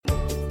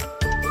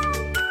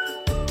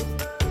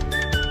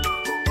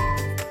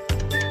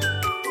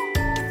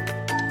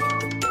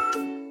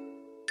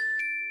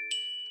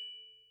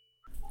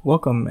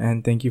Welcome,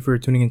 and thank you for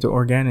tuning into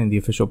Organ, the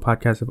official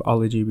podcast of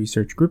Ology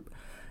Research Group,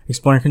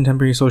 exploring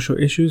contemporary social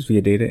issues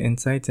via data,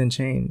 insights, and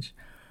change.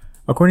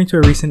 According to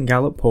a recent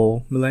Gallup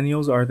poll,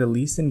 millennials are the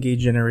least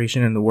engaged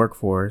generation in the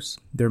workforce.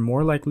 They're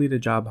more likely to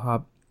job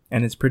hop,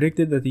 and it's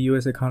predicted that the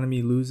U.S.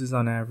 economy loses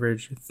on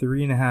average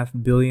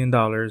 $3.5 billion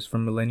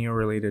from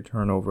millennial-related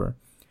turnover.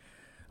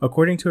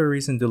 According to a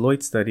recent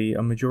Deloitte study,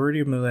 a majority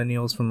of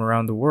millennials from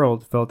around the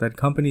world felt that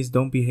companies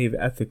don't behave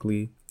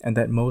ethically and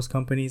that most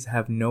companies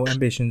have no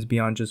ambitions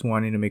beyond just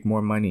wanting to make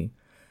more money.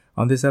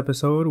 On this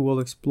episode, we'll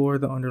explore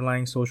the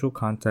underlying social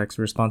context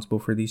responsible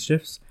for these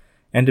shifts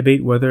and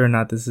debate whether or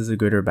not this is a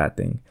good or bad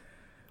thing.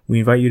 We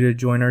invite you to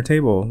join our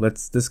table.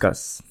 Let's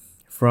discuss.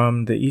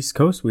 From the East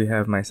Coast, we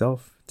have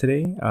myself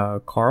today,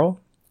 Carl,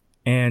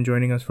 and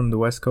joining us from the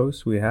West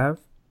Coast, we have...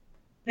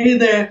 Hey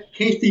there,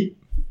 Casey.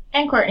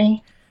 And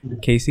Courtney.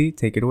 Casey,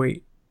 take it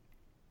away.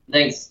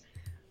 Thanks.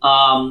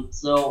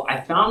 So I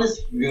found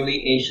this really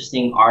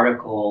interesting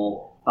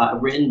article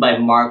written by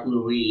Mark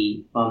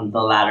Lurie from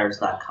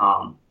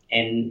theladders.com.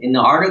 And in the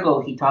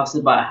article, he talks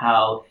about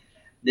how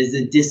there's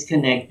a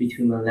disconnect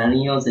between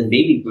millennials and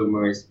baby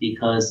boomers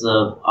because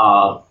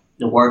of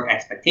the work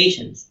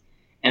expectations.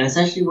 And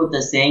essentially what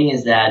they're saying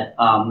is that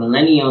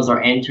millennials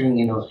are entering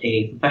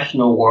a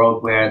professional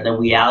world where the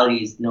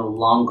realities no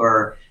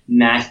longer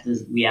match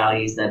the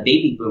realities that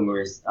baby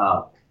boomers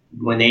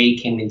when they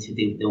came into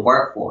the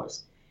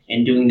workforce.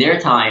 And during their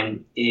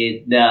time,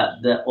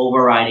 the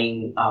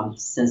overriding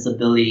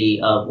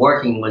sensibility of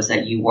working was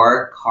that you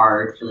work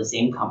hard for the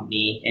same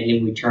company, and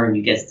in return,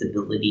 you get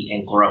stability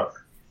and growth.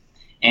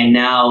 And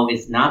now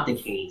it's not the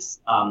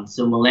case.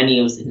 So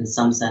millennials, in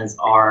some sense,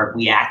 are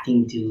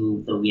reacting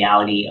to the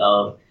reality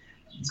of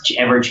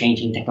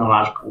ever-changing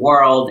technological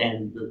world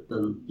and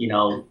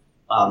the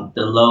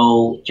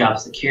low job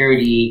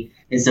security.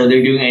 And so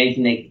they're doing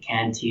anything they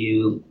can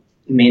to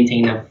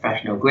maintain a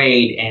professional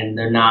grade, and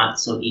they're not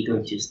so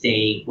eager to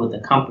stay with the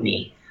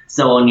company.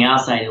 So on the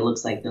outside, it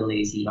looks like they're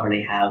lazy, or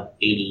they have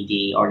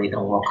ADD, or they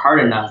don't work hard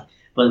enough.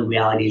 But the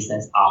reality is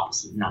that's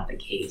opposite, not the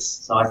case.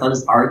 So I thought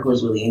this article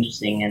was really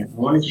interesting, and I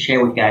wanted to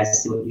share with you guys to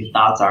see what your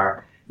thoughts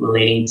are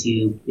relating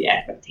to the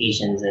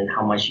expectations and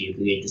how much you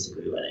agree or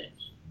disagree with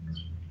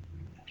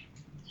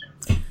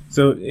it.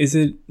 So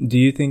do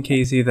you think,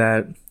 Casey,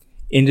 that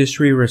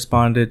industry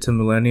responded to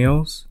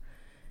millennials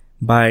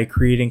by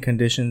creating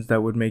conditions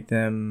that would make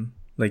them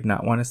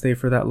not want to stay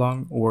for that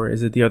long? Or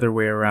is it the other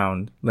way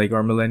around?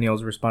 Are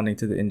millennials responding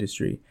to the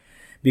industry?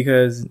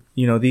 Because,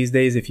 these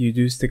days, if you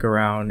do stick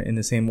around in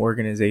the same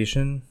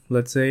organization,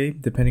 let's say,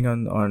 depending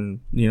on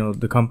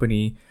the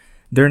company,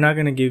 they're not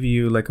going to give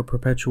you a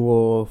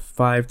perpetual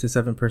 5 to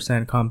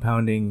 7%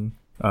 compounding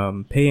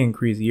pay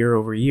increase year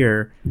over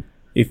year,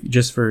 if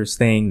just for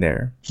staying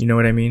there. You know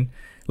what I mean?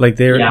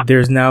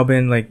 There's now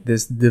been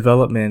this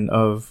development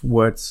of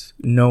what's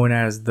known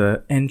as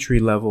the entry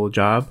level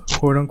job,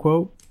 quote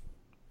unquote,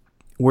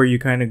 where you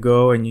kind of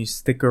go and you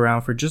stick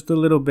around for just a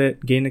little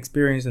bit, gain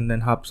experience, and then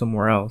hop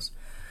somewhere else.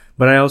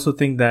 But I also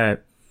think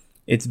that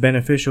it's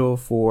beneficial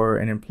for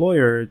an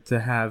employer to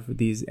have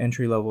these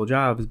entry level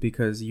jobs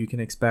because you can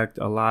expect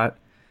a lot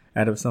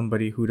out of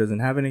somebody who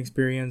doesn't have an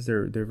experience.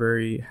 They're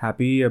very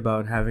happy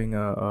about having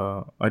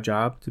a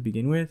job to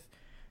begin with.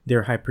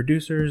 They're high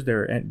producers.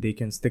 They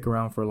can stick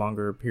around for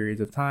longer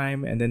periods of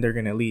time, and then they're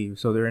gonna leave.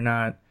 So they're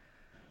not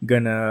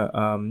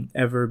gonna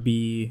ever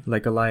be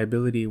a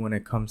liability when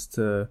it comes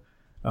to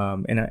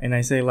and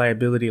I say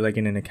liability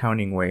in an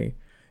accounting way,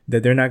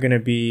 that they're not gonna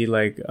be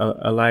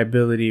a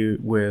liability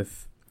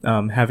with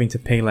having to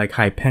pay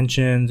high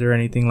pensions or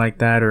anything like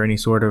that, or any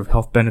sort of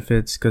health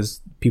benefits, because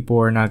people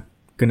are not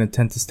gonna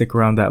tend to stick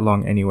around that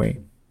long anyway.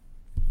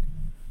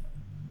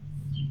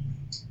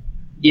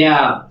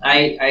 Yeah,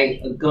 I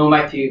going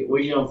back to the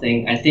original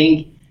thing, I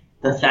think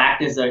the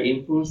factors that are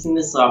influencing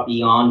this are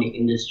beyond the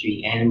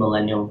industry and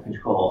millennial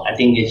control. I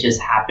think it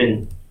just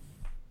happened.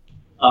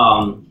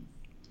 Why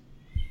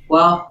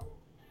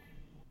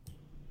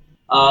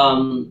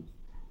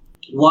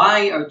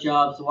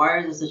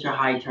is there such a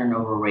high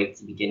turnover rate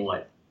to begin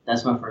with?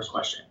 That's my first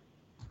question.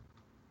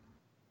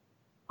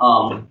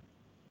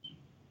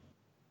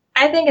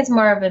 I think it's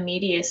more of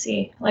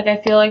immediacy. I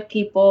feel like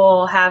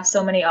people have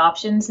so many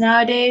options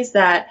nowadays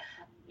that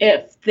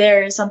if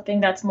there's something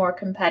that's more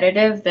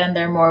competitive, then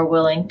they're more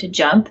willing to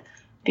jump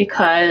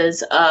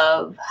because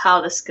of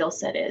how the skill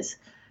set is.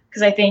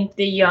 Because I think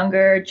the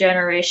younger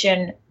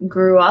generation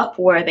grew up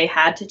where they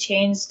had to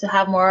change to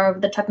have more of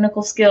the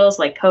technical skills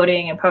like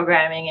coding and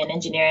programming and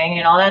engineering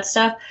and all that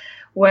stuff,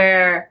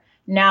 where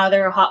now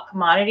they're a hot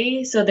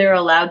commodity. So they're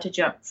allowed to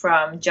jump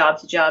from job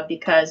to job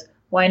because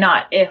why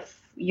not? If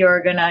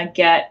you're going to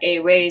get a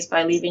raise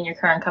by leaving your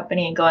current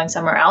company and going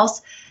somewhere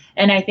else.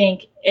 And I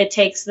think it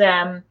takes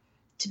them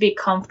to be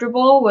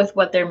comfortable with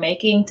what they're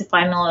making to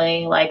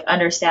finally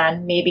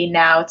understand maybe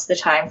now it's the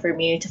time for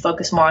me to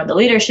focus more on the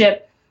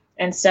leadership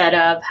instead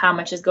of how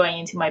much is going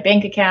into my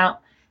bank account,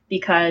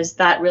 because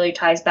that really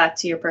ties back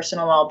to your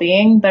personal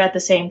well-being. But at the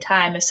same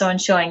time, if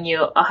someone's showing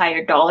you a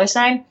higher dollar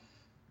sign,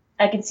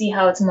 I can see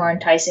how it's more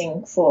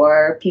enticing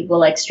for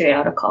people straight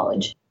out of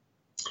college.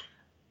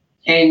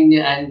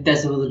 And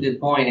that's a really good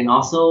point. And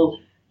also,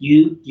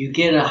 you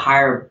get a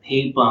higher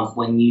pay bump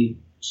when you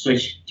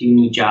switch to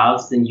new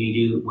jobs than you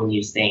do when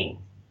you stay.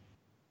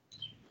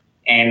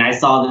 And I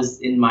saw this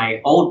in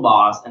my old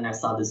boss, and I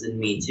saw this in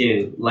me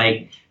too.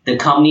 Like the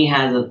company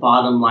has a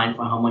bottom line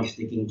for how much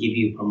they can give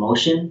you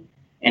promotion,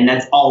 and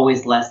that's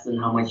always less than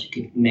how much you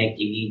could make if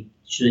you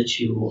switch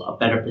to a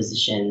better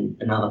position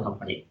in another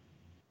company.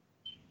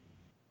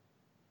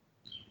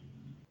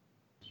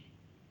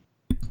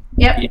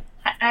 Yep,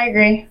 I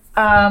agree.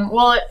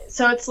 Well,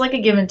 so it's like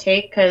a give and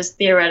take because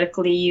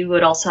theoretically you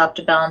would also have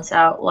to balance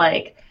out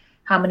like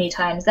how many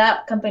times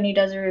that company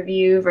does a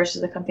review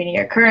versus the company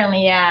you're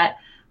currently at.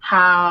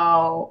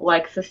 How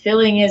like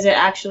fulfilling is it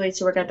actually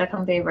to work at that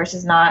company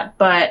versus not?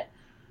 But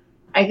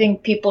I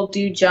think people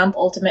do jump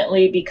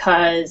ultimately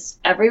because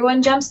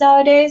everyone jumps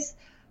nowadays.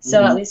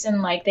 So at least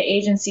in like the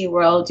agency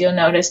world, you'll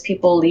notice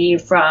people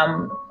leave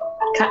from.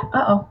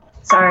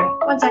 Sorry,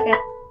 1 second.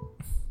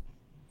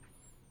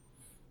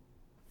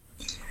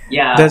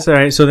 Yeah, That's all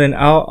right. So then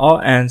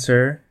I'll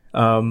answer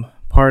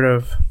part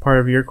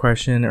of your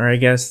question, or I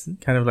guess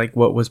kind of like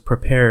what was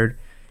prepared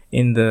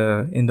in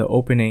the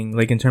opening,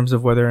 like in terms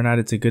of whether or not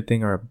it's a good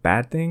thing or a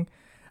bad thing.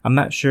 I'm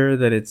not sure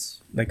that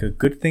it's like a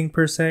good thing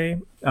per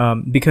se,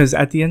 because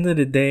at the end of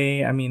the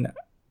day, I mean,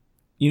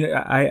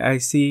 I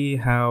see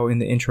how in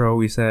the intro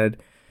we said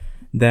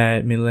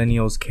that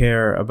millennials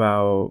care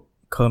about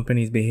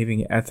companies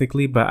behaving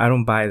ethically, but I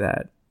don't buy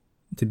that,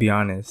 to be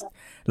honest.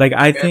 Like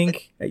I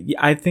think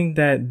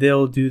that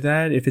they'll do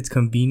that if it's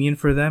convenient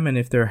for them, and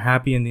if they're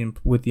happy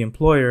with the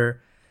employer,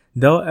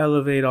 they'll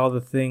elevate all the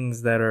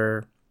things that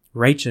are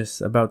righteous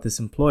about this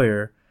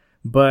employer.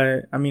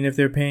 But I mean, if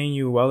they're paying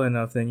you well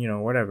enough, then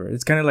whatever.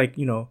 It's kind of like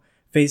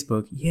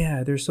Facebook.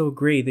 Yeah, they're so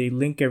great. They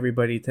link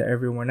everybody to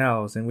everyone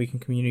else, and we can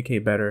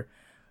communicate better.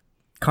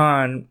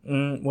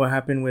 What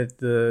happened with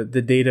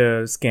the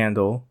data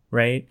scandal,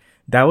 right?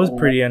 That was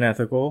pretty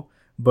unethical.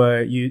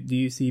 But do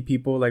you see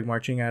people like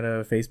marching out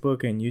of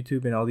Facebook and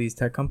YouTube and all these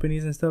tech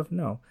companies and stuff?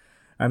 No.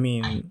 I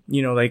mean,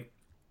 like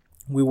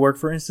we work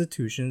for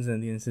institutions,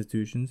 and the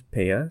institutions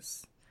pay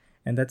us,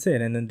 and that's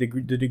it. And then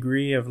the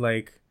degree of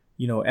like,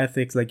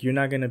 ethics, like you're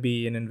not going to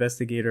be an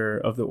investigator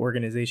of the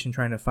organization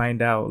trying to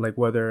find out like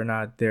whether or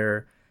not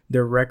their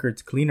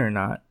record's clean or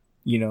not.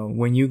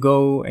 When you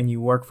go and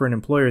you work for an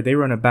employer, they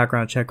run a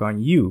background check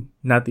on you,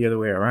 not the other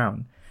way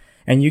around.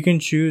 And you can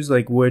choose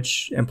like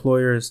which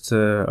employers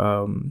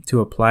to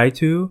apply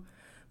to,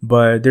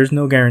 but there's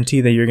no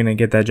guarantee that you're going to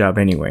get that job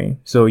anyway.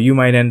 So you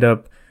might end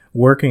up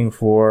working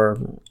for,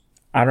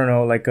 I don't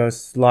know, like a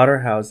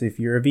slaughterhouse if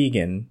you're a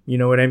vegan. You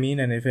know what I mean?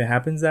 And if it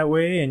happens that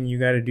way and you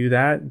got to do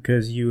that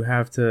because you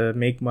have to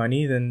make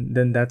money,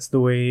 then that's the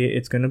way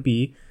it's going to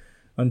be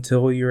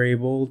until you're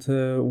able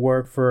to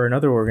work for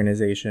another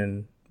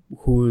organization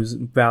whose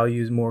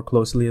values more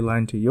closely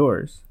aligned to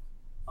yours.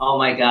 Oh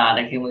my God,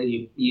 I can't believe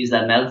you use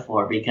that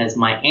metaphor, because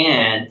my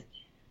aunt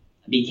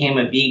became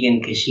a vegan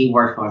because she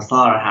worked for a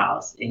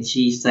slaughterhouse, and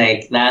she's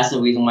like, that's the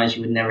reason why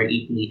she would never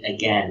eat meat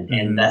again. Mm-hmm.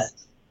 And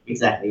that's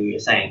exactly what you're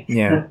saying.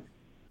 Yeah.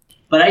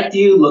 But I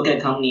do look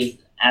at companies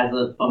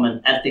from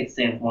an ethics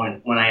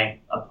standpoint when I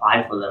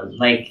apply for them.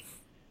 Like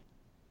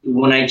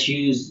when I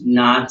choose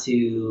not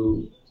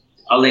to,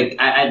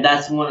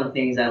 that's one of the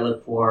things I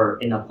look for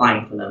in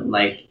applying for them.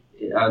 Like,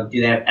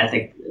 do they have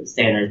ethic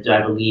standards? Do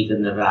I believe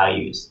in the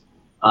values?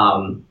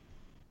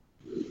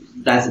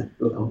 That's a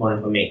good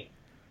component for me.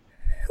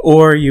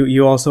 Or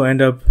you also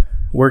end up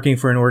working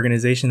for an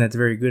organization that's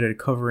very good at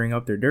covering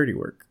up their dirty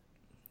work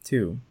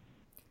too.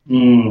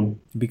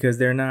 Because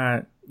they're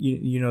not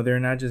they're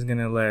not just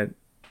gonna let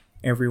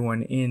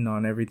everyone in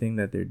on everything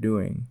that they're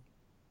doing.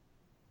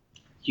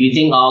 Do you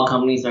think all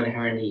companies are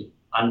inherently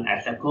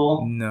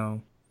unethical?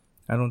 No,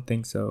 I don't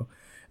think so.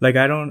 Like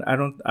I don't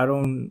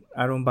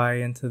buy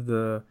into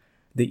the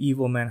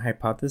evil man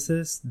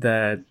hypothesis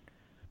that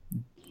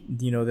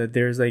that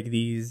there's like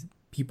these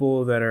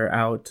people that are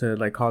out to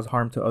like cause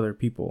harm to other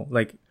people.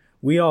 Like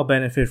we all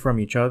benefit from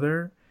each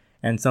other,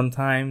 and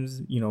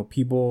sometimes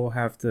people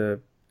have to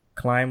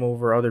climb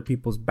over other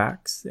people's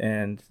backs,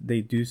 and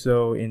they do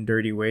so in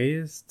dirty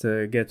ways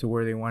to get to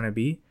where they want to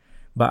be.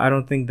 But I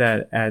don't think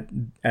that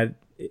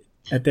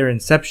at their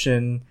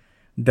inception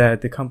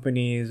that the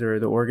companies or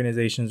the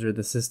organizations or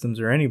the systems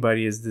or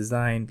anybody is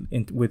designed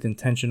with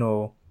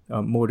intentional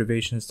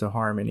motivations to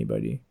harm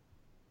anybody.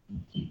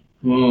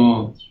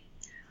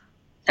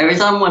 Every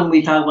time when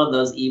we talk about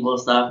those evil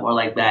stuff or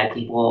like bad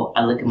people,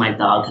 I look at my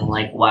dog and I'm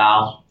like,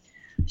 wow,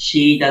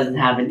 she doesn't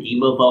have an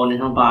evil bone in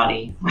her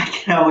body. I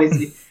can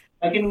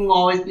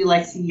always be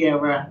like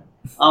Sierra,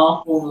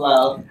 all full of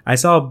love. I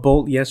saw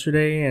Bolt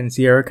yesterday, and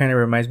Sierra kind of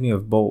reminds me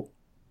of Bolt.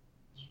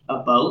 A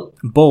boat?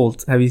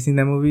 Bolt. Have you seen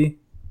that movie?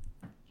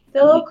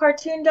 The little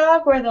cartoon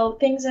dog where the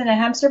thing's in a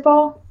hamster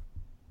ball?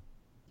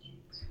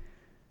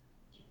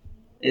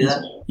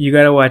 You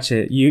gotta watch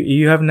it.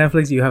 You have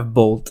Netflix, you have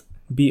Bolt.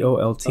 Bolt.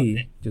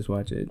 Okay. Just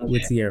watch it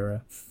with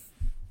Sierra.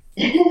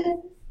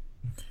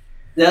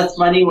 That's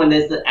funny when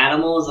there's the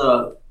animals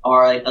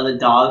or like other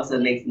dogs that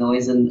makes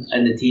noise in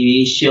the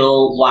TV,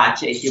 she'll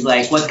watch it. She'll be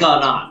like, "What's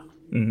going on?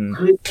 Mm-hmm.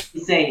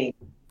 Who's saying?"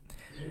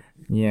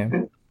 Yeah.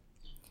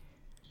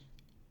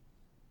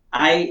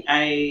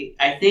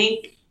 I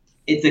think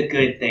it's a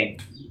good thing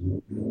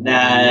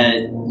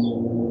that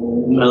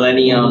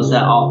millennials,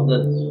 that all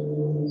the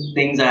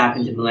things that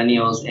happen to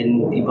millennials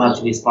and people have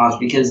to be responsible,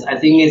 because I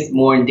think it's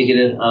more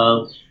indicative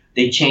of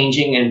the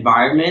changing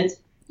environment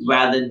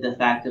rather than the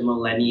fact that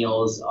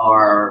millennials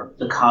are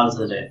the cause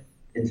of it.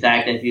 In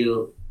fact, I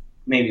feel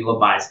maybe we're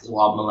biased because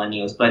we're all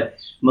millennials, but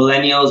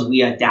millennials,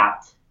 we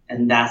adapt,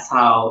 and that's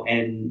how,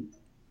 and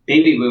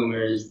baby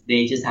boomers,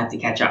 they just have to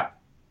catch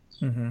up.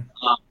 Mm-hmm.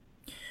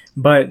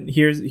 But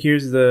here's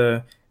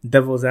the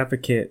devil's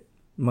advocate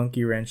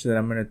monkey wrench that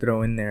I'm going to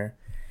throw in there.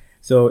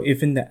 So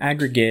if in the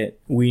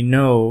aggregate we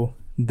know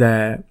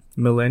that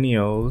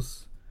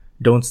millennials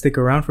don't stick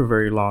around for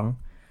very long,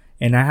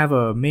 and I have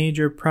a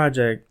major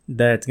project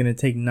that's going to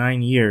take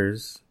 9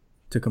 years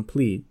to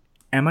complete,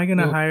 am I going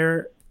to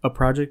hire a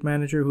project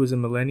manager who's a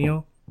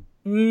millennial?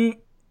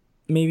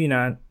 Maybe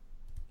not.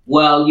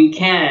 Well, you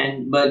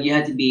can, but you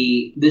have to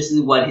be, this is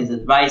what his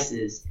advice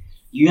is.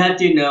 You have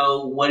to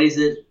know what is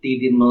it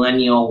the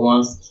millennial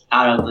wants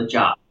out of the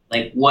job.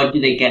 Like, what do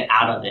they get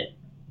out of it?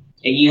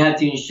 And you have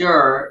to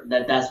ensure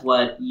that that's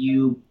what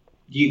you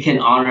can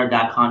honor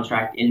that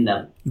contract in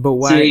them. But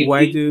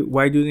why do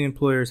the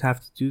employers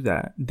have to do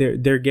that?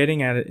 They're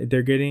getting at it.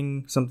 They're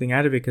getting something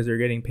out of it because they're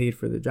getting paid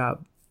for the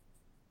job.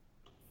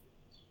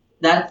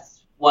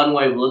 That's one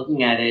way of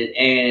looking at it.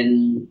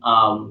 And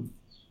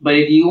but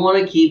if you want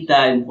to keep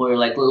that employer,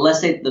 like let's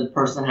say the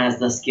person has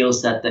the skill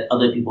set that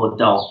other people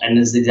don't, and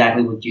this is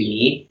exactly what you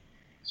need.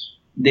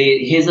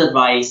 His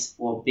advice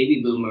for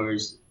baby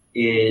boomers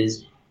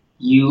is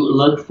you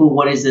look for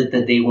what is it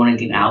that they want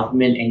to get out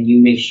from it, and you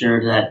make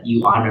sure that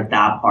you honor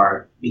that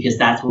part, because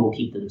that's what will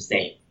keep them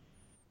safe.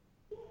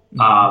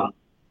 And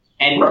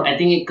I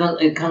think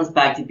it comes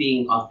back to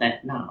being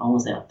authentic. No, I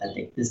won't say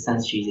authentic. This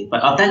sounds cheesy,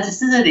 but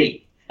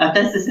authenticity.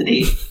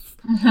 Authenticity.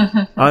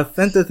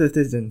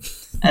 Authenticity.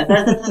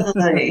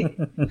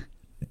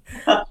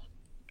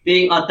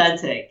 Being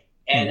authentic,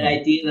 and the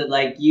idea that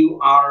like you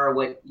honor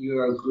what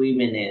your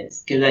agreement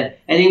is, because I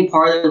think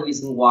part of the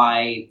reason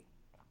why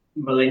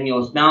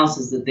millennials bounce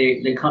is that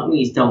the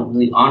companies don't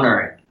really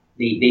honor it.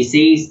 They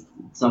say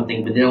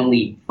something, but they don't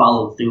really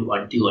follow through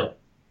or do it.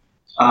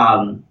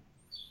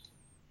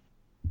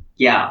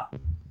 Yeah.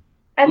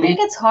 I think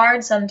it's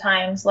hard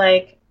sometimes.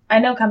 Like, I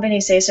know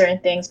companies say certain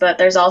things, but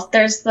there's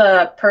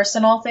the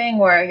personal thing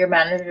where your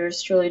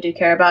managers truly do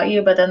care about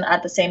you, but then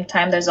at the same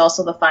time, there's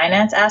also the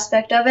finance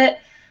aspect of it.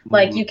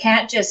 Like, you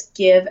can't just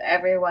give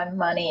everyone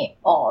money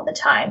all the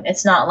time.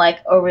 It's not like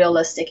a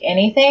realistic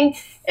anything.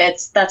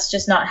 That's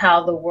just not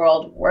how the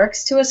world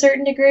works to a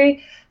certain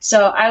degree.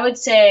 So I would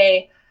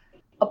say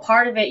a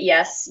part of it,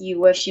 yes, you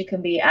wish you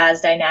can be as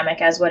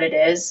dynamic as what it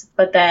is.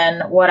 But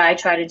then what I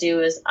try to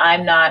do is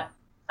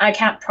I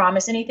can't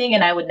promise anything,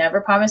 and I would never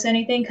promise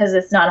anything because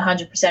it's not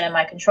 100% in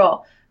my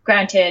control.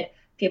 Granted,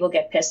 people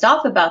get pissed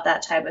off about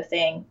that type of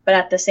thing, but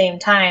at the same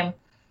time,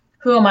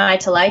 who am I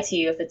to lie to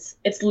you if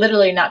it's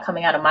literally not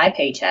coming out of my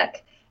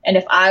paycheck? And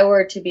if I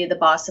were to be the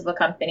boss of a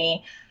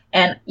company,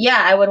 and yeah,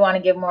 I would want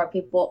to give more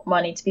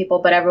money to people,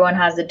 but everyone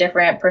has a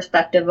different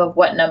perspective of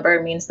what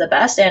number means the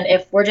best. And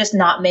if we're just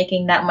not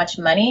making that much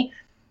money,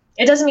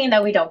 it doesn't mean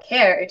that we don't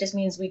care. It just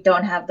means we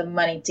don't have the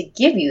money to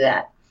give you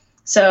that.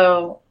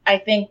 So I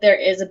think there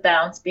is a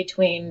balance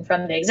between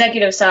from the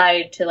executive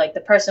side to like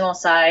the personal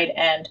side,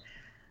 and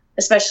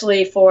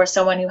especially for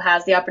someone who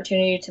has the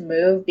opportunity to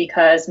move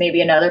because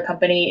maybe another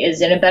company is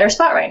in a better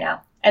spot right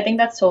now. I think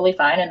that's totally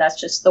fine, and that's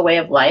just the way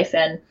of life,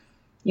 and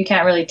you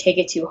can't really take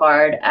it too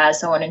hard as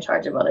someone in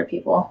charge of other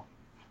people.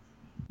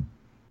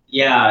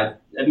 Yeah,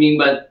 I mean,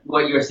 but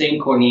what you're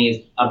saying, Courtney,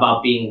 is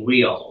about being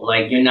real.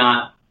 Like, you're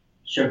not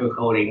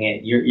sugarcoating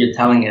it. You're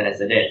telling it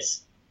as it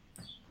is.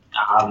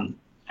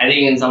 I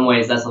think in some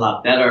ways that's a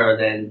lot better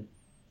than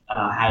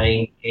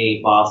having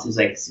a boss who's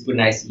like super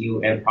nice to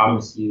you and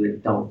promise you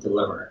and don't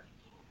deliver.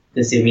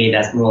 Because to me,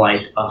 that's more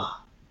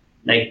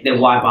like, then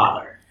why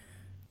bother?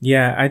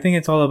 Yeah, I think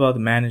it's all about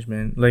the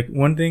management. Like,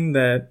 one thing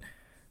that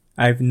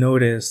I've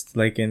noticed,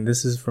 like, and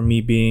this is for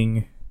me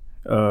being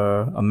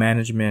a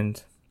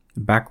management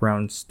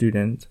background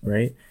student,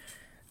 right?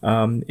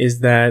 Is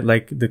that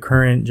like the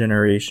current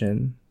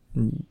generation,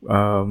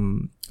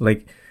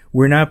 like,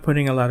 we're not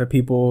putting a lot of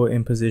people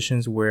in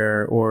positions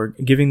or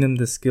giving them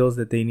the skills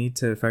that they need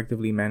to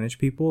effectively manage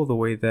people the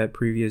way that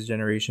previous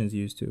generations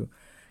used to.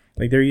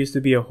 Like, there used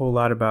to be a whole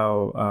lot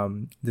about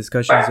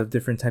discussions of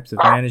different types of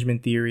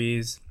management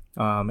theories,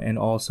 and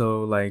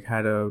also like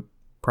how to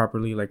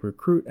properly like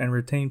recruit and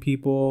retain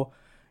people,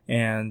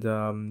 and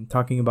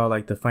talking about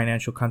like the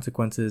financial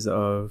consequences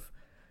of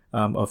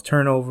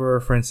turnover,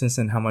 for instance,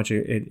 and how much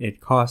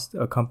it costs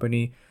a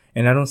company.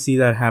 And I don't see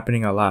that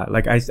happening a lot.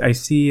 Like, I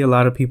see a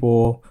lot of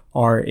people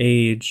our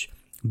age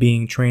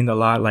being trained a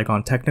lot like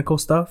on technical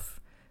stuff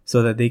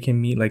so that they can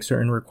meet like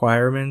certain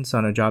requirements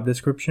on a job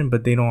description,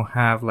 but they don't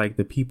have like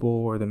the people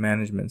or the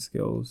management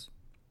skills.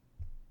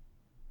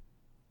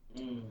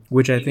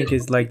 which I think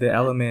is like the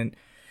element.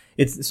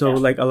 It's so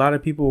like a lot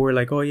of people were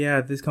like, oh yeah,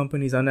 this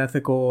company's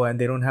unethical and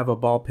they don't have a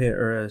ball pit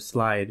or a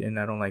slide and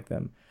I don't like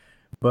them.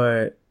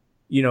 But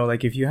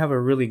like if you have a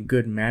really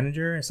good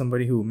manager,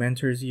 somebody who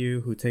mentors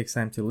you, who takes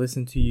time to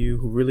listen to you,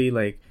 who really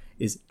like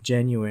is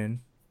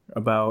genuine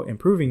about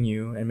improving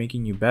you and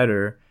making you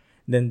better,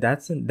 then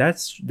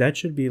that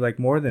should be like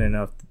more than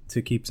enough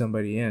to keep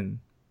somebody in.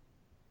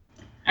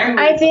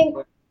 I think,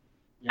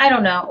 I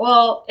don't know.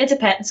 Well, it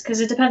depends, because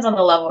it depends on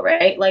the level,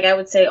 right? Like I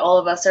would say all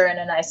of us are in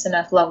a nice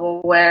enough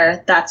level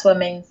where that's what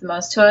means the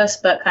most to us.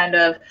 But kind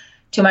of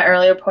to my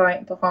earlier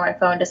point before my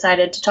phone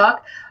decided to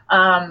talk,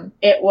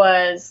 it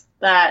was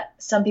that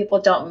some people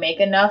don't make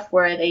enough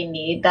where they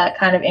need that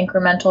kind of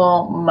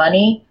incremental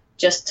money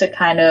just to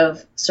kind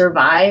of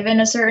survive in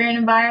a certain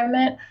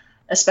environment.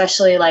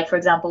 Especially like, for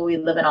example, we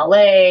live in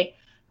LA.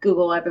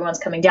 Google, everyone's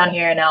coming down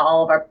here, and now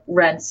all of our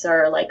rents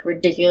are like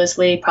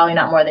ridiculously, probably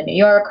not more than New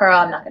York, or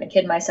I'm not going to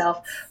kid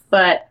myself,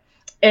 but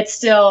it's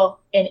still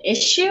an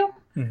issue.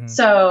 Mm-hmm.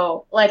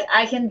 So like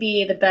I can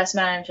be the best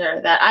manager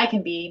that I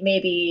can be,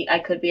 maybe I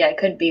could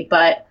be,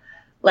 but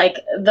like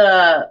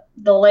the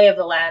lay of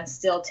the land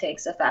still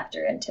takes a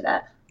factor into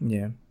that.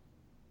 Yeah.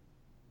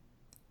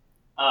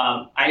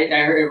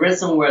 I read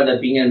somewhere that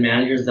being a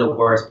manager is the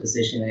worst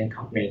position in a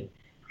company,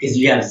 because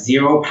you have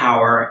zero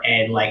power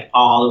and like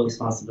all the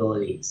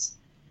responsibilities.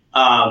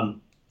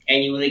 And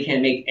you really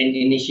can't make and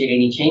initiate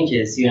any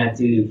changes. You have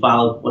to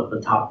follow what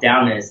the top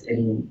down is,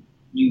 and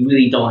you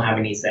really don't have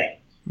any say.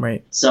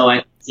 Right. So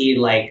I see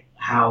like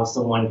how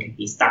someone could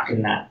be stuck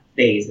in that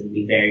phase and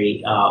be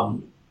very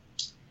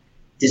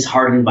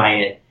disheartened by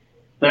it.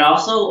 But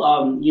also,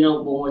 when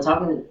we're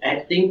talking, I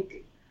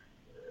think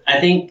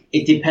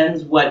it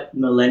depends what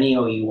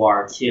millennial you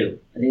are too.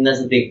 I think that's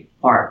a big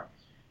part.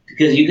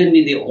 Because you can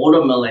be the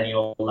older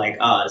millennial like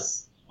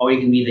us, or you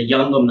can be the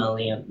younger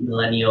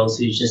millennials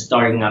who's just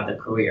starting out their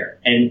career.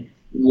 And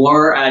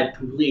we're at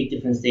completely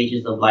different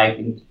stages of life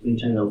in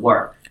terms of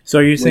work. So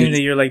are you saying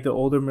that you're like the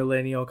older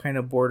millennial, kind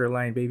of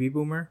borderline baby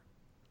boomer?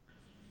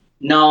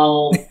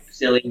 No,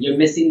 silly. You're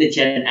missing the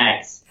Gen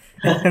X.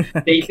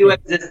 They do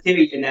exist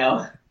too,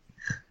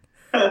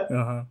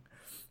 Uh-huh.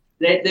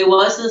 There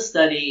was a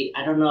study,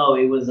 I don't know,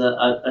 it was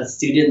a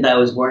student that I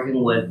was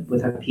working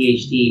with her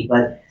PhD,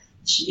 but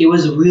it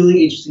was a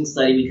really interesting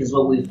study, because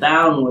what we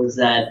found was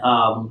that,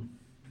 I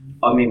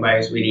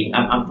was reading,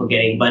 I'm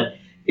forgetting, but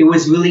it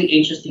was really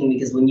interesting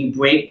because when you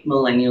break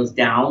millennials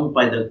down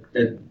by the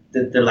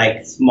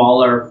like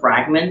smaller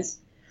fragments,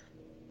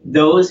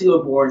 those who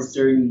were born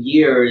certain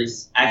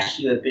years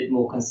actually are a bit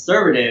more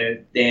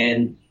conservative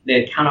than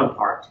their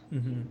counterpart.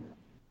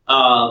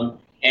 Mm-hmm.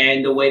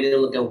 And the way they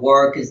look at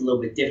work is a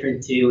little bit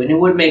different too. And it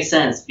would make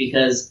sense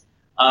because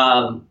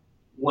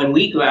when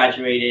we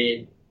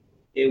graduated,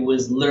 it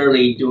was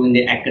literally during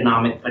the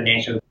economic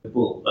financial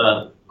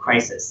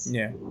crisis.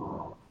 Yeah.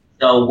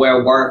 So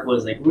where work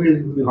was like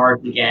really, really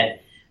hard to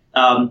get,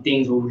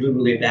 things were really,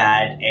 really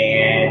bad,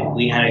 and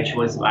we had a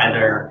choice of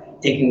either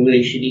taking a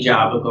really shitty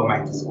job or going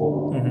back to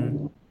school.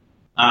 Mm-hmm.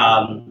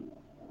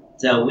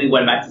 So we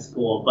went back to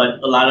school, but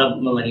a lot of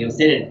millennials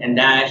didn't, and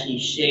that actually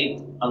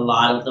shaped a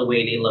lot of the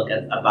way they look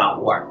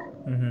about work.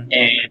 Mm-hmm.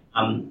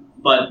 And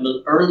but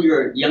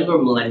earlier, younger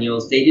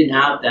millennials, they didn't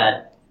have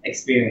that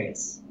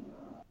experience.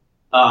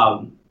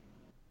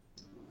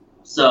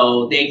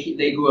 So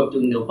they grew up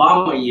during the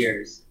Obama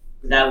years.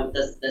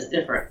 That's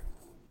different.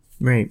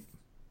 Right.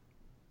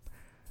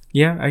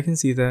 Yeah, I can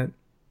see that.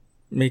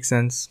 Makes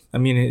sense. I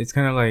mean, it's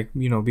kind of like,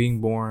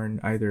 being born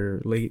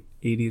either late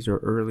 80s or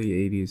early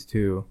 80s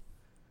too.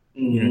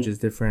 Mm-hmm. Just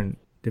different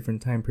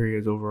time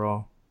periods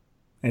overall.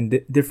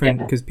 And different,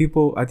 because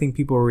I think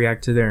people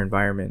react to their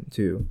environment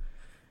too.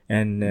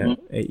 And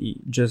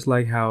just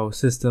like how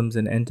systems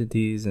and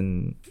entities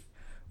and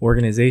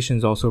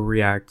organizations also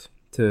react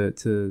to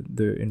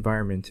the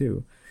environment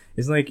too.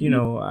 It's like,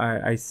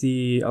 I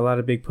see a lot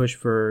of big push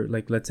for,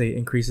 like, let's say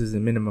increases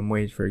in minimum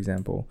wage, for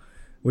example,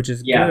 which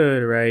is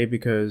good, right?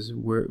 Because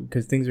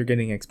things are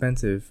getting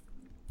expensive,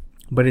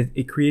 but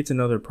it creates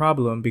another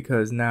problem,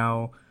 because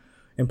now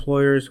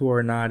employers who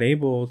are not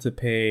able to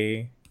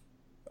pay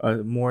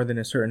more than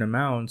a certain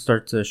amount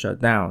start to shut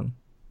down.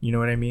 You know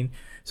what I mean?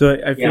 So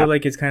I feel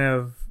like it's kind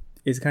of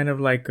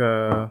like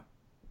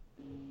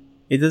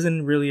it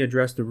doesn't really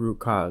address the root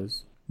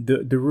cause.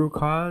 The root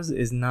cause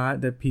is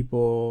not that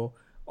people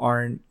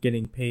aren't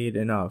getting paid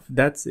enough.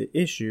 That's the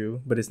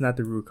issue, but it's not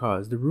the root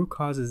cause. The root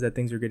cause is that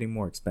things are getting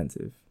more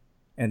expensive,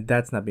 and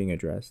that's not being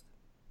addressed.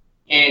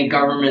 And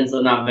governments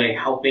are not very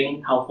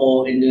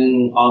helpful in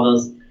doing all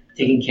those,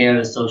 taking care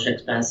of the social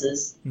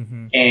expenses,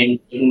 mm-hmm. and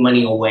taking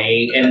money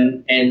away.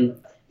 And I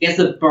guess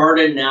the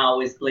burden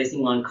now is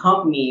placing on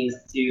companies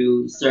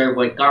to serve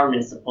what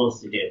government's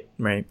supposed to do.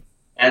 Right.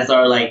 As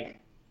our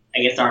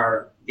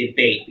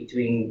debate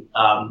between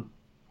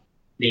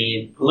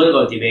the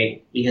political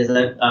debate, because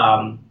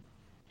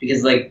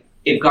like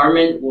if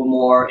government were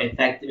more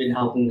effective in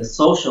helping the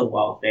social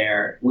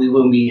welfare, we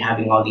wouldn't be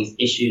having all these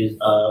issues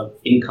of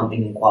income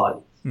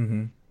inequality,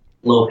 mm-hmm.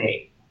 low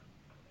pay.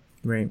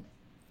 Right.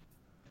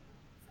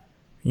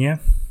 Yeah,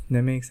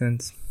 that makes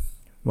sense.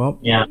 Well,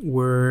 Yeah.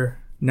 we're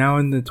now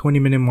in the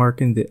 20-minute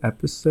mark in the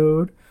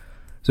episode.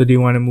 So do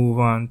you want to move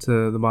on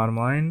to the bottom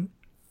line?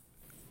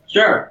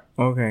 Sure.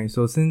 Okay,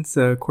 so since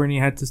Courtney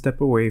had to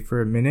step away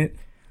for a minute,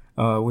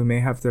 we may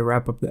have to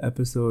wrap up the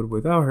episode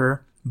without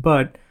her.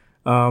 But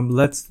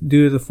let's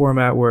do the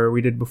format where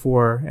we did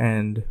before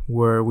and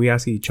where we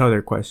ask each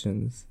other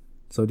questions.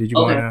 So did you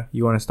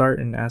wanna start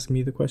and ask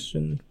me the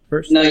question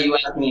first? No, you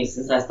asked me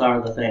since I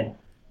started the thing.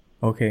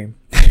 Okay.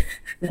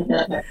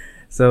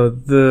 So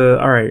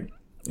all right,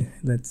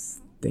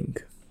 let's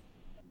think.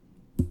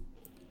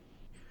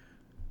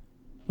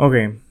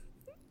 Okay,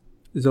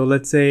 so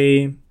let's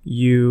say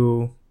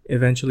you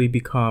eventually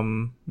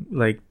become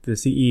like the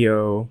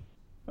CEO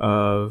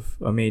of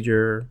a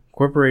major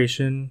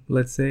corporation,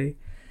 let's say,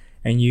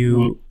 and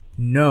you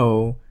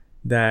know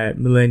that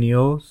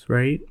millennials,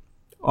 right,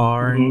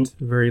 aren't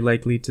very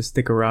likely to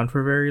stick around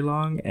for very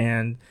long,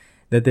 and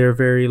that they're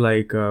very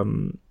like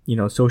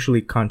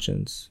socially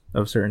conscious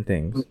of certain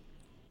things.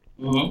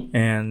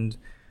 And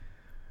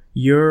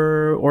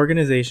your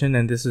organization,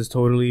 and this is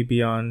totally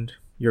beyond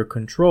your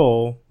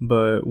control,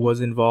 but was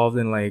involved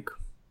in like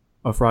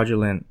a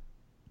fraudulent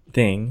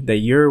thing that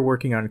you're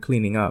working on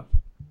cleaning up.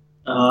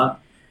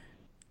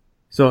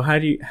 So how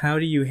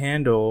do you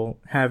handle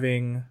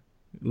having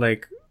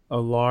like a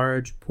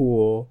large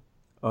pool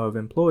of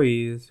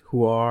employees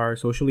who are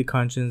socially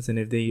conscious, and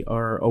if they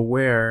are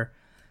aware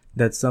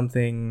that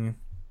something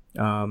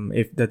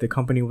that the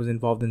company was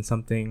involved in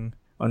something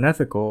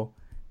unethical,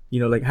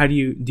 like how do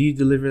you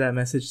deliver that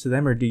message to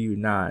them, or do you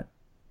not,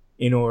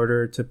 in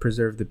order to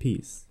preserve the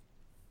peace?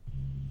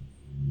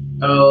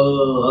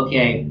 Oh,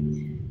 okay.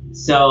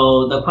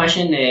 So the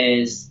question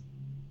is,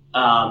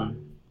 what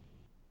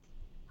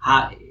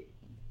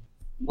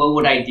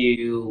would I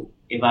do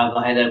if I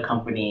was head of a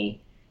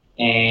company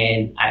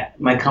and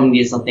my company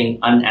is something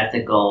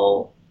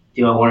unethical?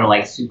 Do I want to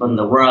like sweep on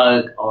the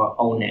rug or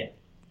own it?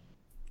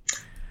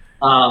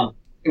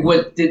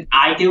 Did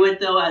I do it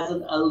though as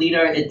a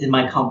leader? It did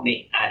my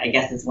company. I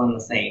guess it's one and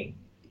the same.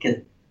 Because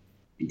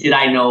did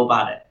I know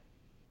about it?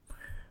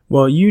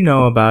 Well, you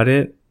know about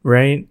it,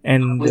 right?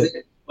 And was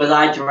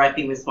I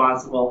directly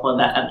responsible for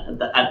that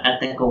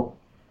unethical?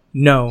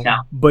 No,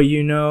 but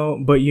you know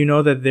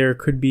that there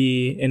could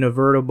be an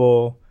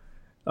avertible,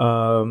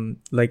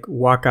 like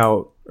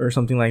walkout or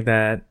something like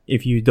that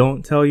if you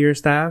don't tell your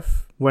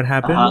staff what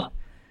happened.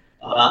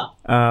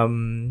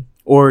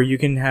 Or you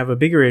can have a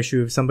bigger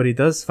issue if somebody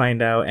does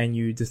find out and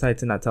you decide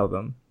to not tell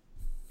them.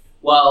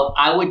 Well,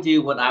 I would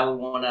do what I would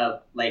want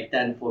to like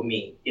done for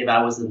me if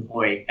I was an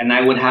employee, and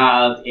I would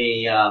have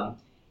a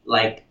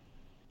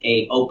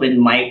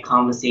open mic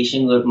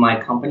conversation with my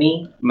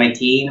company, my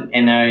team,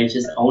 and I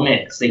just own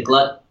it. It's like,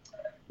 look,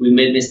 we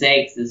made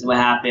mistakes. This is what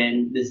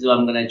happened. This is what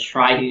I'm gonna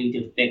try to do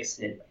to fix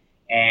it.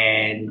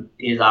 And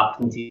here's the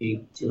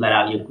opportunity to let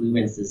out your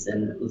grievances,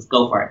 and let's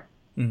go for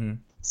it.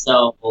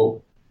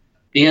 So,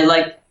 because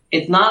like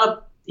it's not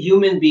a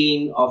human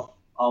being of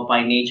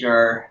by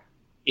nature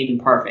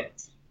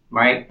imperfect,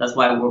 right? That's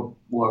why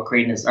we're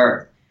creating this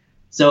earth.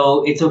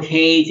 So it's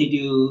okay to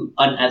do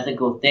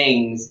unethical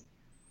things.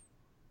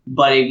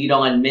 But if you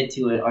don't admit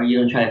to it or you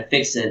don't try to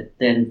fix it,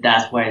 then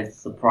that's where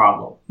it's the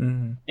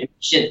problem. If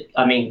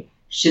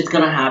shit's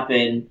gonna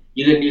happen.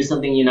 You're gonna do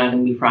something you're not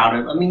gonna be proud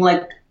of. I mean,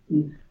 like,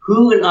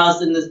 who in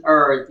us in this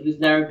earth who's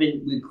never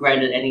been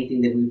regretted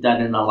anything that we've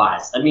done in our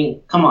lives? I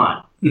mean, come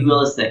on, be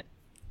realistic.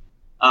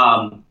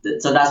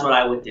 So that's what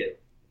I would do.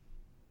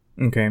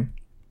 Okay.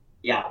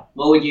 Yeah.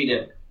 What would you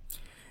do?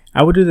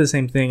 I would do the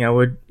same thing. I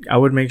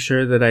would make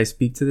sure that I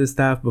speak to the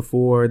staff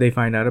before they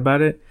find out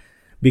about it.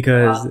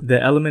 Because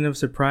the element of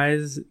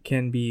surprise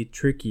can be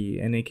tricky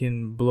and it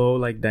can blow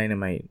like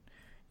dynamite.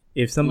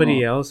 If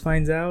somebody else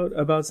finds out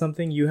about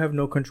something, you have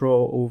no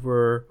control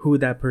over who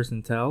that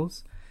person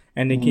tells,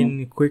 and it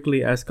can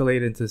quickly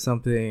escalate into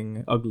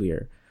something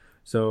uglier.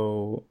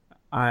 So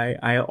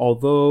I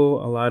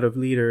although a lot of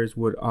leaders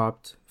would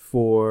opt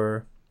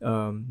for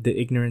the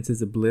ignorance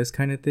is a bliss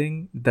kind of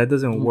thing, that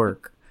doesn't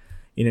work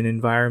in an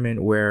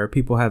environment where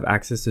people have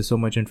access to so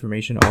much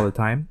information all the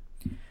time.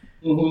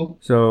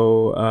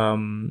 So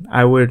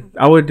I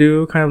would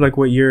do kind of like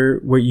what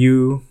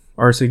you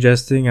are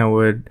suggesting. I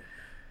would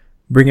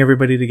bring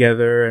everybody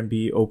together and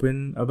be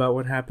open about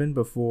what happened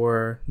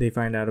before they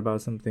find out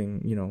about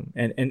something,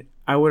 and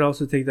I would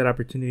also take that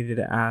opportunity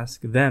to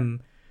ask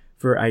them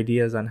for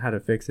ideas on how to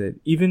fix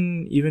it,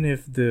 even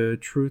if the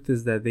truth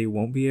is that they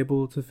won't be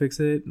able to fix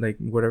it, like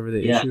whatever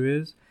the issue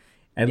is.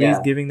 At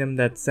least giving them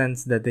that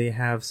sense that they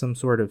have some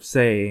sort of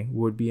say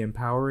would be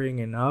empowering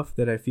enough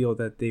that I feel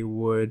that they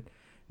would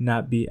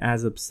not be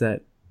as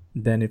upset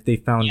than if they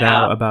found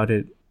out about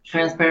it.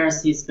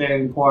 Transparency is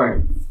very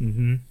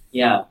important.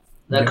 Yeah,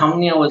 the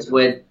company I was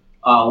with,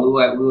 we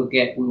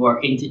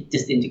were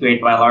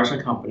disintegrated by a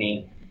larger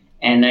company,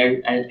 and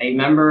I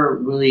remember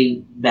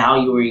really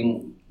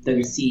valuing the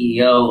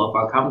CEO of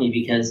our company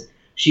because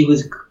she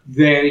was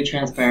very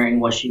transparent in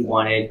what she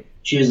wanted.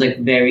 She was like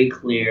very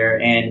clear,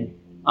 and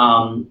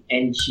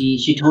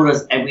she told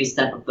us every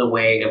step of the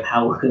way of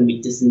how we're going to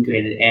be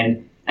disintegrated.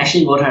 And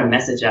actually wrote her a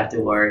message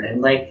afterward.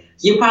 And like,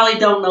 you probably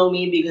don't know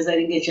me because I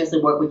didn't get a chance to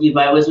work with you,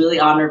 but I was really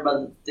honored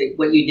by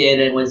what you did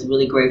and was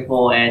really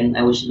grateful. And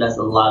I wish you best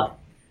of luck.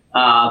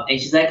 And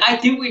she's like, I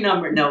do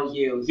know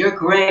you. You're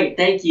great.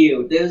 Thank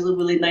you. This was a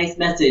really nice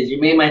message. You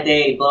made my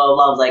day. Blah, blah,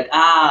 blah. I was like,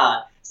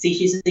 see,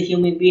 she's a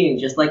human being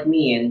just like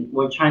me. And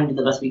we're trying to do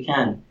the best we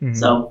can. Mm-hmm.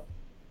 So,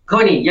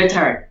 Courtney, your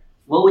turn.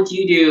 What would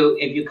you do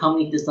if your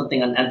company did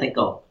something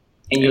unethical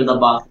and you're the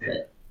boss of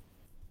it?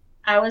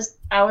 I was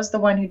the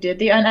one who did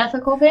the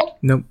unethical thing?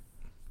 Nope.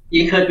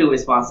 You could be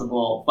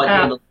responsible, but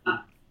you're the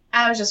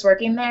I was just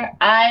working there.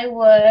 I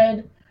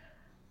would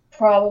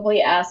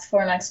probably ask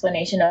for an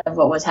explanation of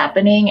what was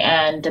happening,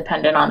 and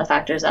dependent on the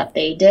factors that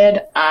they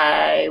did,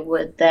 I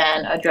would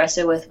then address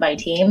it with my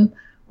team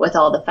with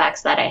all the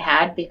facts that I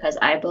had, because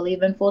I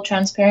believe in full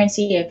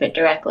transparency if it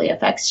directly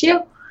affects you.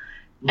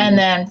 Mm-hmm. And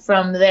then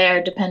from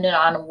there, depending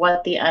on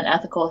what the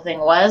unethical thing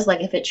was,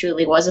 like if it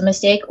truly was a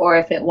mistake or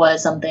if it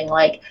was something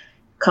like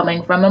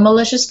coming from a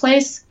malicious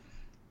place,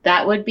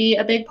 that would be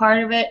a big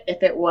part of it.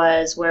 If it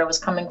was where it was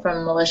coming from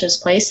a malicious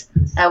place,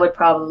 I would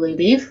probably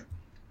leave.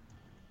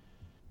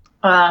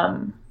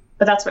 But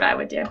that's what I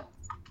would do.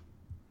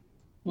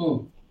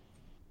 All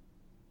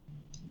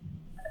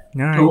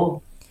right.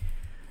 Cool.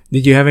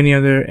 Did you have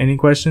any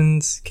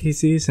questions,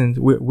 Casey? Since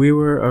we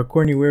were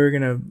Courtney, we were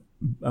gonna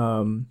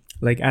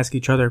ask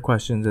each other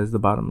questions as the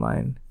bottom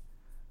line.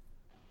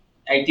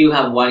 I do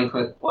have one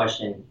quick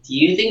question. Do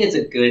you think it's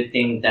a good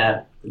thing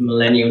that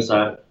millennials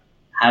are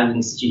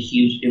having such a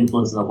huge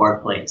influence in the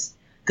workplace?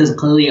 Because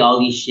clearly all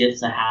these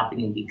shifts are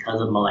happening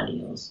because of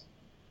millennials,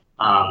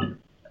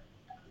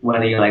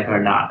 whether you like it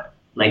or not.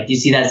 Like, do you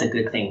see that as a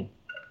good thing?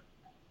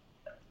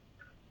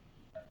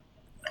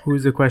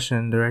 Who's the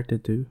question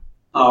directed to?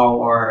 Oh,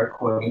 or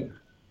Courtney.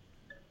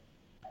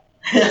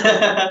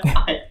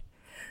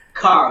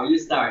 Carl, you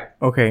start.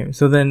 Okay,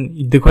 so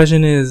then the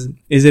question is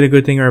it a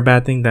good thing or a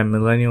bad thing that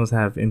millennials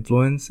have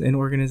influence in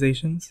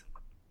organizations?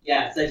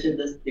 Yeah, such a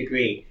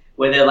degree.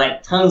 Where there are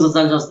like tons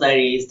of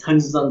studies,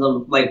 tons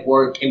of like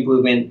work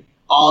improvement,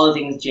 all the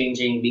things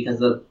changing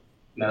because of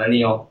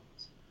millennial.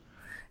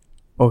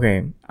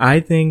 Okay, I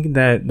think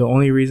that the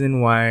only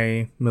reason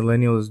why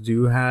millennials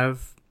do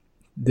have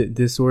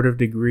this sort of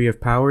degree of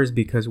power is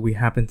because we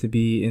happen to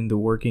be in the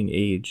working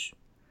age.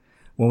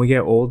 When we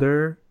get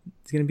older,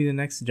 it's going to be the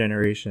next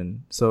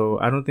generation. So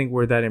I don't think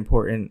we're that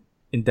important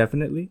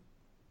indefinitely.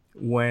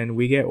 When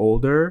we get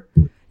older,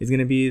 it's going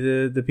to be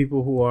the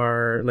people who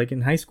are like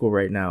in high school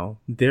right now.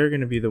 They're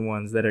going to be the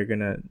ones that are going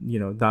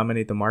to,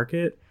 dominate the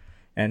market,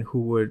 and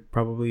who would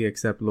probably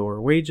accept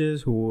lower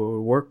wages, who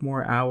will work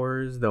more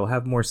hours. They'll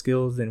have more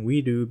skills than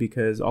we do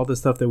because all the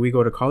stuff that we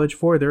go to college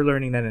for, they're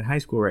learning that in high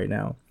school right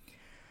now.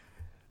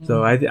 Mm-hmm.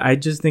 So I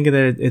just think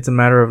that it's a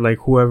matter of like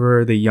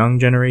whoever the young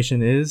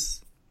generation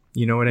is,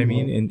 you know what I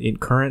mean? In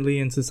currently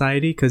in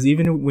society, because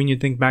even when you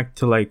think back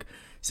to like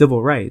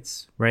civil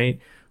rights, right?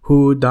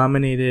 Who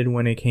dominated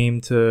when it came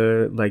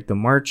to like the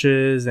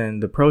marches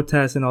and the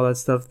protests and all that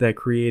stuff that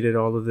created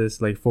all of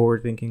this like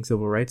forward-thinking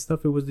civil rights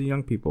stuff? It was the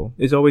young people.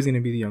 It's always going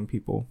to be the young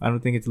people. I don't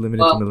think it's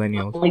limited to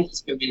millennials. The only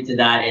contribution to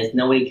that is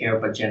nobody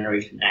cared about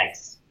Generation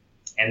X,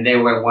 and they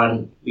were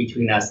one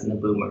between us and the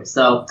boomers.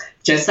 So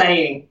just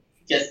saying,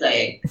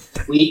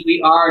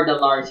 we are the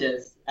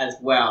largest as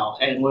well,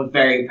 and we're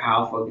very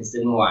powerful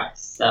consumer-wise.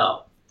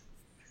 So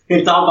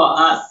it's all about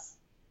us.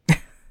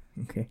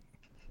 Okay.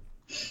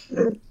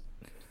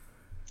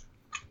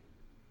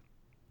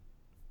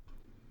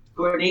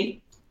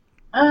 Courtney?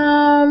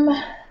 Would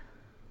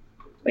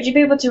you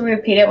be able to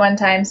repeat it one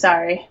time?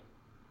 Sorry.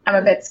 I'm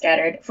a bit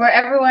scattered. For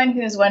everyone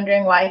who's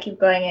wondering why I keep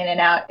going in and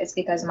out, it's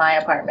because my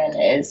apartment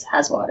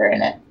has water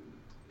in it.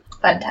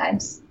 Fun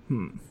times.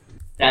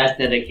 That's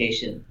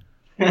dedication.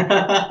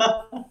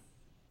 No,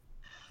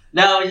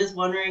 I was just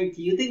wondering,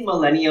 do you think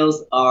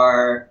millennials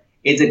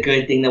it's a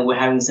good thing that we're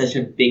having such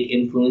a big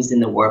influence in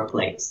the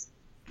workplace?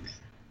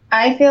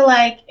 I feel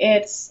like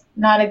it's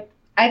not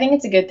I think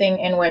it's a good thing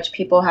in which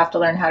people have to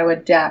learn how to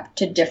adapt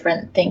to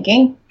different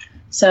thinking.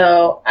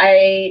 So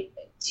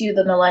to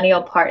the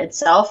millennial part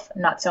itself,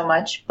 not so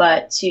much,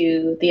 but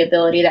to the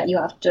ability that you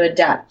have to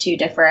adapt to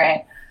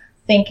different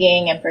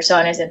thinking and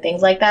personas and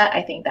things like that,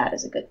 I think that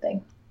is a good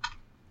thing.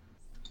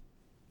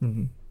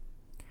 Mm-hmm.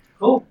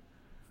 Cool.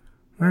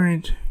 All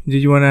right.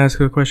 Did you want to ask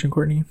a question,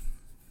 Courtney?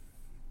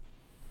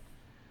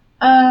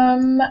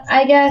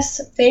 I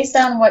guess based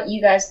on what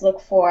you guys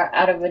look for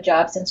out of a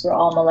job, since we're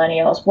all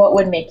millennials, what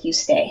would make you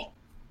stay?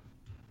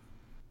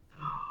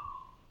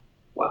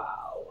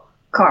 Wow.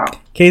 Carl.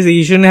 Casey,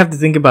 you shouldn't have to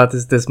think about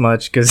this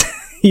much because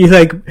you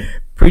like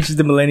preach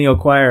the millennial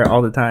choir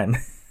all the time.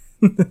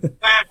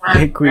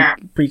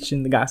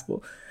 Preaching the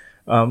gospel.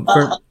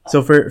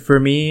 For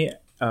me,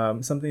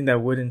 something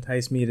that would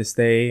entice me to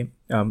stay,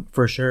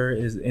 for sure,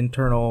 is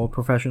internal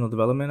professional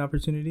development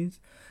opportunities.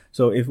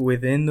 So if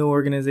within the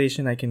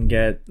organization I can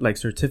get like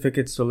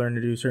certificates to learn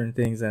to do certain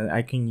things and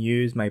I can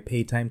use my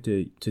paid time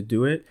to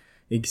do it,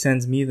 it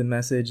sends me the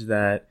message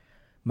that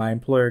my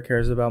employer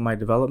cares about my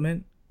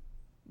development.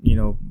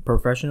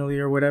 professionally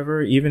or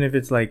whatever, even if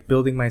it's like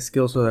building my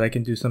skills so that I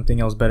can do something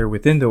else better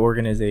within the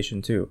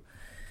organization too.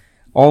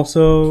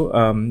 Also,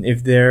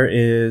 if there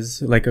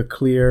is like a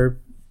clear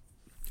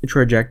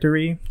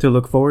trajectory to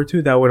look forward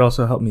to, that would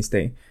also help me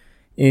stay.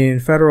 In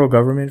federal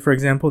government, for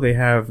example, they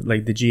have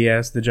like the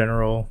GS, the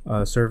general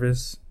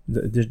service,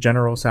 the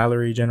general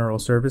salary, general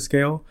service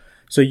scale.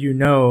 So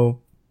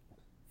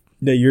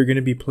that you're going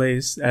to be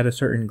placed at a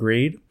certain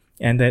grade,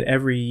 and that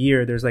every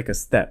year there's like a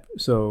step.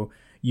 So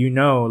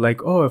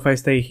like, oh, if I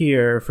stay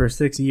here for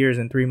 6 years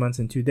and 3 months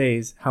and 2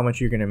 days, how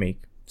much you're going to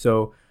make.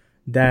 So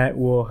that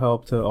will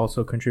help to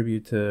also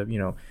contribute to,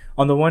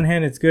 on the one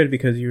hand, it's good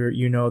because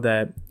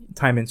that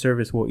time in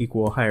service will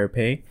equal higher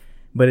pay,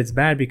 but it's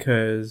bad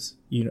because,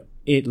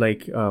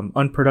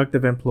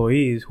 unproductive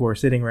employees who are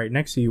sitting right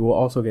next to you will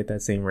also get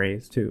that same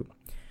raise too.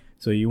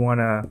 So you want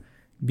to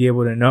be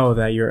able to know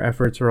that your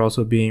efforts are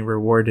also being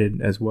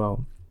rewarded as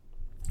well.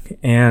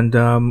 And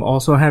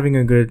also having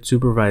a good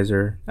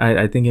supervisor,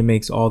 I think it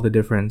makes all the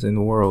difference in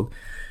the world.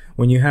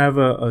 When you have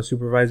a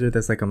supervisor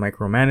that's like a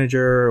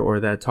micromanager, or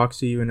that talks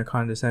to you in a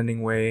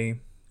condescending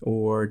way,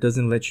 or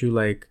doesn't let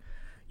you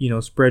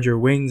spread your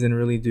wings and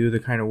really do the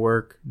kind of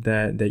work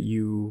that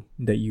you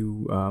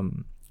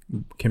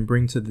can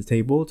bring to the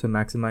table to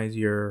maximize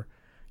your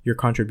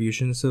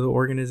contributions to the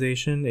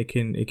organization, it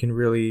can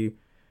really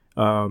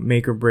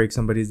make or break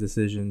somebody's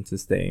decision to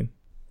stay.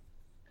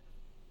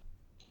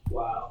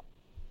 Wow,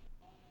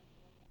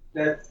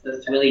 that's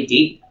really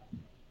deep.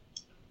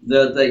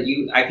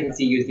 I can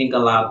see you think a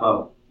lot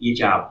about your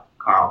job,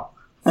 Carl.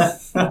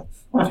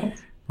 I'm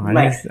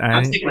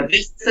sick with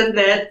this and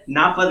that,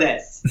 not for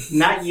this,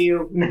 not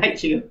you,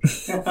 not you.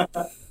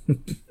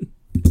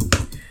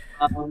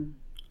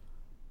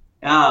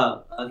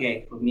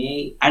 Okay, for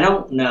me, I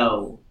don't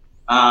know.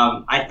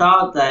 I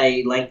thought that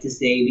I like to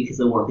stay because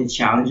the work is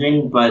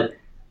challenging, but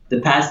the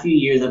past few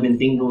years I've been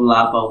thinking a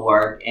lot about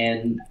work,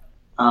 and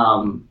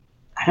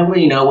I don't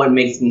really know what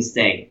makes me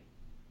stay.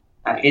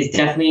 It's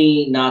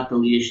definitely not the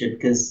leadership,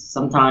 because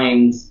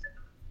sometimes,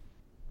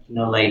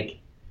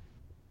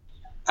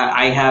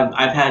 I've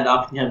had the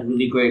opportunity to have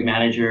really great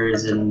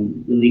managers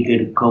and really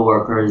good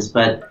coworkers,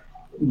 but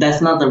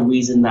that's not the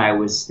reason that I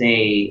would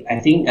stay. I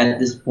think at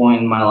this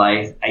point in my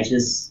life, I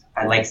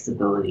like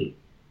stability,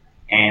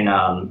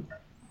 and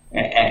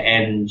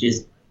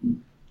just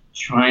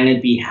trying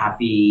to be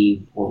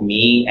happy for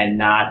me and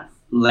not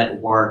let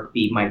work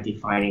be my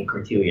defining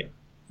criteria.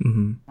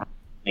 Mm-hmm.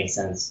 Makes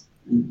sense.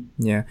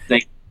 Yeah.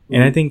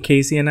 And I think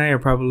Casey and I are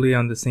probably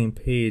on the same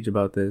page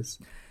about this.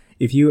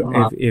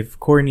 If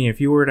Courtney,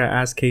 if you were to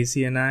ask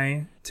Casey and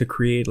I to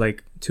create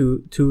like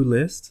two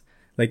lists,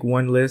 like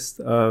one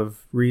list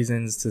of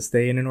reasons to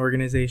stay in an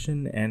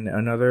organization and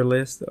another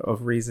list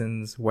of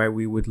reasons why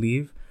we would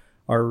leave,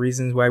 our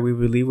reasons why we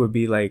would leave would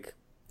be like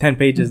 10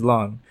 pages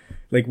long.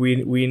 Like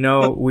we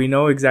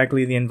know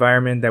exactly the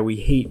environment that we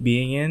hate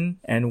being in,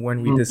 and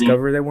when we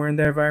discover that we're in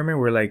that environment,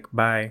 we're like,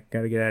 bye,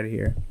 gotta get out of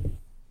here.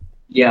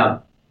 Yeah.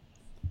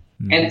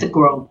 And the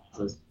growth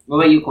process. What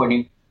about you,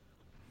 Courtney?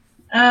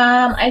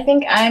 I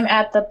think I'm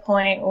at the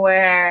point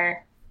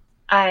where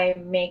I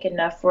make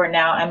enough for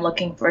now. I'm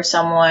looking for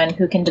someone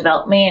who can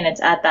develop me, and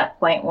it's at that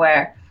point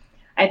where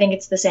I think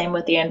it's the same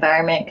with the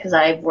environment, because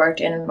I've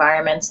worked in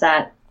environments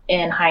that,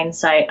 in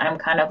hindsight, I'm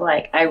kind of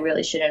like, I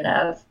really shouldn't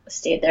have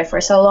stayed there for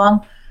so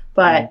long.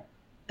 But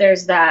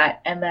there's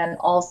that, and then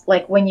also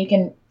like when you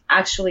can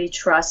actually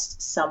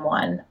trust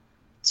someone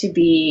to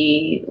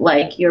be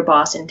like your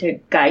boss and to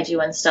guide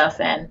you and stuff.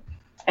 And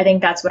I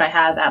think that's what I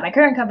have at my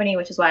current company,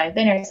 which is why I've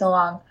been here so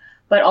long.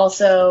 But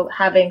also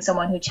having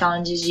someone who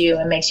challenges you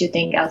and makes you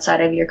think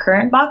outside of your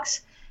current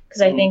box.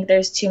 Because I think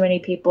there's too many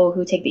people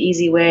who take the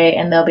easy way,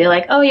 and they'll be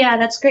like, oh yeah,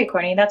 that's great,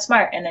 Courtney, that's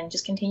smart, and then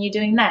just continue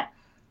doing that.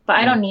 But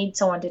I don't need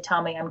someone to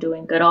tell me I'm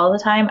doing good all the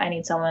time. I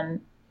need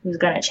someone who's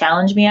going to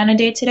challenge me on a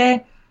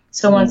day-to-day.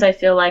 So once I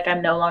feel like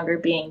I'm no longer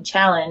being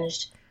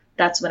challenged,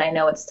 that's when I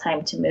know it's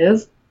time to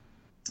move.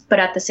 But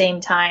at the same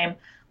time,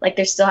 like,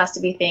 there still has to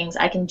be things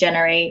I can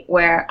generate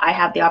where I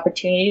have the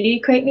opportunity to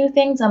create new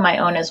things on my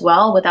own as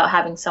well without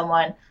having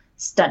someone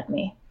stunt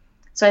me.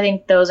 So I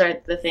think those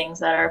are the things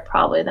that are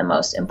probably the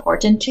most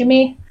important to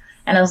me.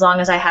 And as long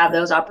as I have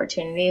those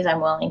opportunities, I'm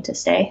willing to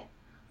stay.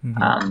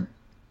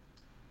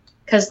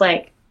 Because,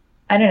 like,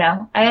 I don't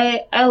know.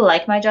 I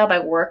like my job. I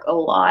work a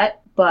lot,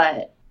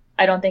 but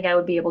I don't think I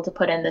would be able to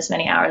put in this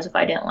many hours if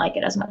I didn't like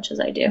it as much as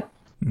I do.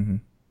 Mm-hmm.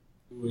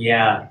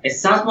 Yeah. It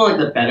sounds more like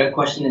the better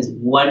question is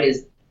what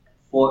is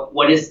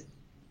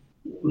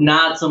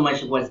not so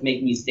much what's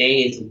making you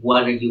stay, is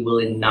what are you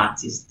willing not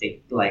to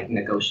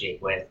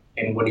negotiate with,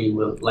 and what are you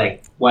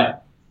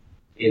what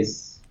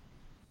is,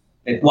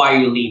 like, why are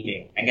you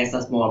leaving? I guess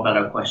that's more a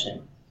better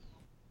question.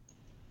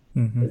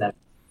 Mm-hmm. That,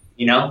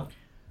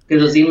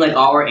 because it seems like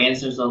all our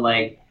answers are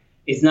like,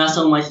 it's not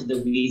so much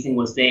the reason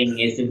we're staying,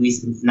 it's the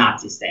reasons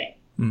not to stay.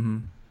 Mm-hmm.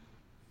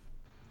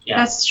 Yeah,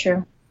 that's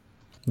true.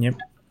 Yep.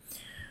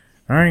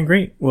 All right,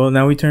 great. Well,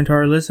 now we turn to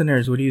our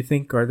listeners. What do you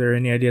think? Are there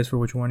any ideas for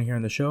what you want to hear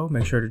on the show?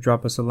 Make sure to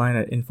drop us a line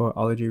at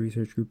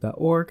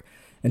info@ologyresearchgroup.org.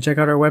 And check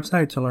out our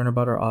website to learn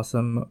about our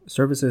awesome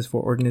services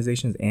for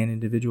organizations and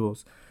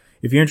individuals.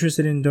 If you're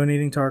interested in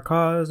donating to our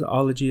cause,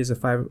 Ology is a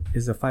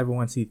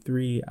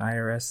 501c3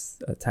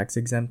 IRS tax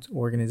exempt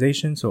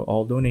organization, so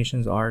all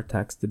donations are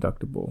tax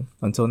deductible.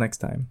 Until next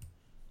time.